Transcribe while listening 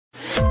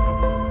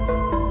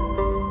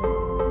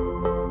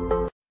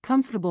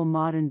Comfortable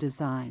modern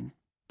design.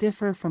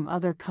 Differ from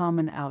other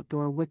common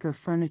outdoor wicker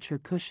furniture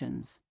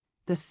cushions.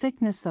 The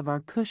thickness of our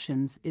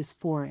cushions is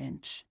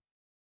 4-inch.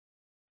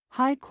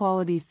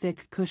 High-quality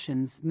thick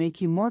cushions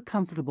make you more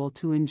comfortable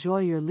to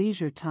enjoy your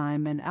leisure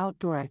time and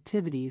outdoor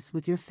activities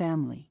with your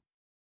family.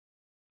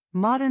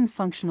 Modern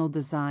functional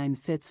design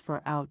fits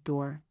for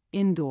outdoor,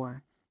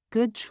 indoor,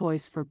 good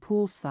choice for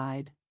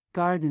poolside,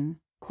 garden,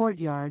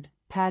 courtyard,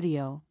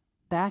 patio,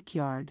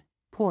 backyard,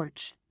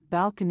 porch,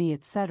 balcony,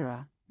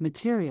 etc.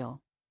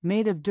 Material,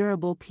 made of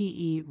durable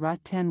PE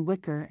rattan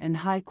wicker and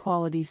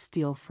high-quality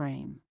steel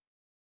frame.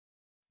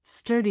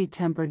 Sturdy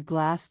tempered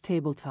glass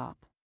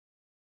tabletop.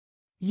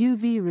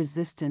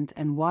 UV-resistant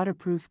and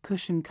waterproof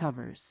cushion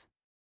covers.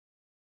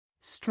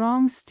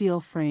 Strong steel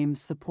frame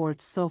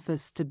supports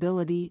sofa's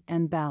stability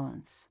and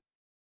balance.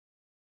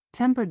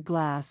 Tempered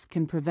glass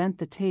can prevent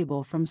the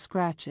table from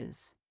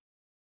scratches.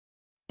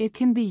 It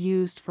can be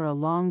used for a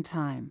long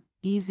time,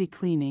 easy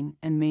cleaning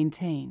and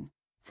maintain.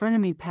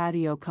 Furnimy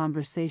Patio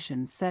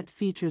Conversation Set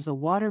features a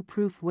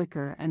waterproof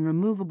wicker and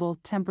removable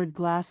tempered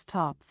glass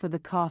top for the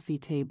coffee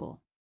table.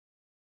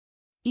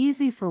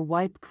 Easy for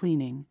wipe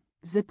cleaning.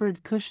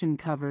 Zippered cushion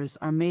covers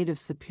are made of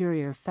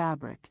superior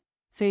fabric,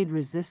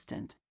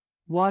 fade-resistant,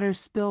 water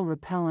spill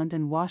repellent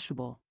and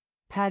washable.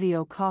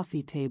 Patio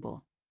coffee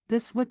table.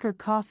 This wicker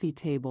coffee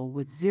table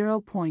with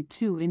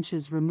 0.2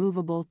 inches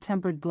removable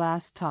tempered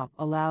glass top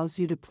allows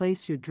you to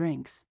place your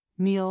drinks,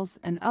 meals,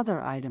 and other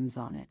items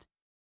on it.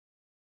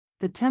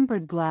 The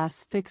tempered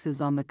glass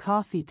fixes on the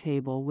coffee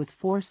table with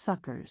 4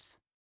 suckers.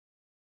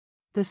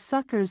 The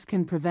suckers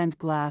can prevent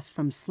glass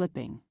from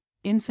slipping.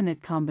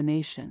 Infinite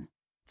combination.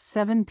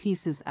 7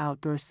 pieces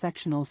outdoor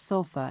sectional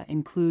sofa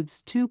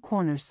includes 2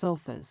 corner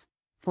sofas,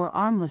 4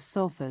 armless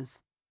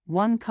sofas,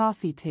 1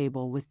 coffee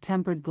table with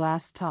tempered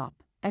glass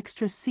top,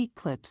 extra seat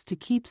clips to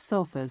keep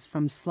sofas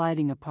from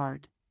sliding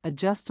apart,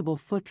 adjustable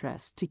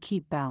footrest to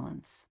keep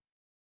balance.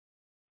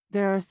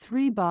 There are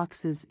 3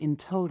 boxes in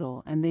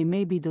total and they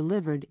may be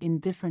delivered in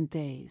different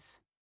days.